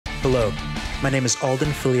Hello, my name is Alden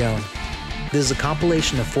Filione. This is a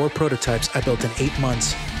compilation of 4 prototypes I built in 8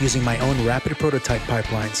 months using my own rapid prototype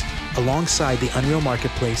pipelines alongside the Unreal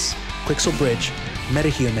Marketplace, Quixel Bridge,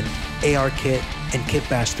 MetaHuman, ARKit, and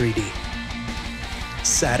KitBash 3D.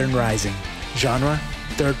 Saturn Rising. Genre: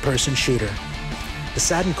 third-person shooter. The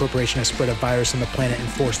Saturn Corporation has spread a virus on the planet and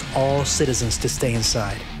forced all citizens to stay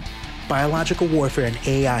inside. Biological warfare and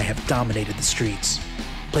AI have dominated the streets.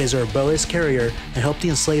 Play as a rebellious carrier and help the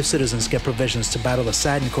enslaved citizens get provisions to battle the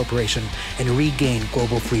Saturn Corporation and regain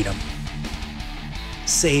global freedom.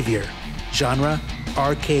 Savior. Genre: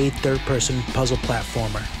 arcade third-person puzzle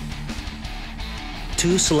platformer.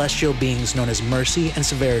 2 celestial beings known as Mercy and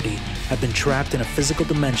Severity have been trapped in a physical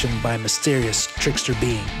dimension by a mysterious trickster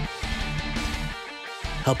being.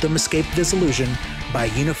 Help them escape this illusion by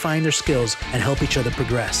unifying their skills and help each other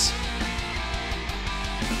progress.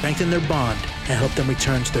 Strengthen their bond and help them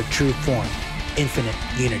return to their true form, infinite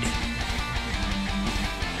unity.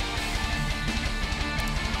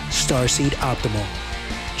 Starseed Optimal.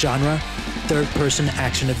 Genre: third-person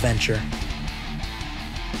action-adventure.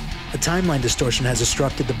 A timeline distortion has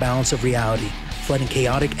disrupted the balance of reality, flooding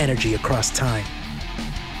chaotic energy across time.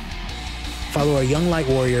 Follow a young light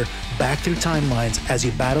warrior back through timelines as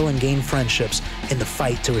you battle and gain friendships in the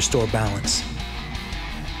fight to restore balance.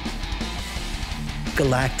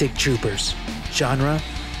 Galactic Troopers. Genre: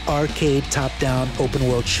 arcade top-down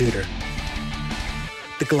open-world shooter.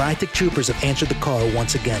 The Galactic Troopers have answered the call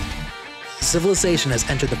once again. Civilization has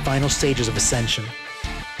entered the final stages of ascension.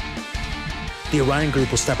 The Orion Group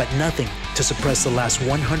will stop at nothing to suppress the last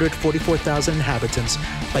 144,000 inhabitants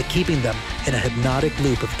by keeping them in a hypnotic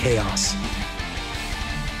loop of chaos.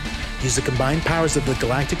 Use the combined powers of the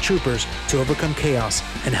Galactic Troopers to overcome chaos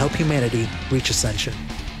and help humanity reach ascension.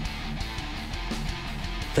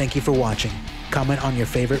 Thank you for watching. Comment on your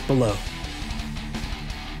favorite below.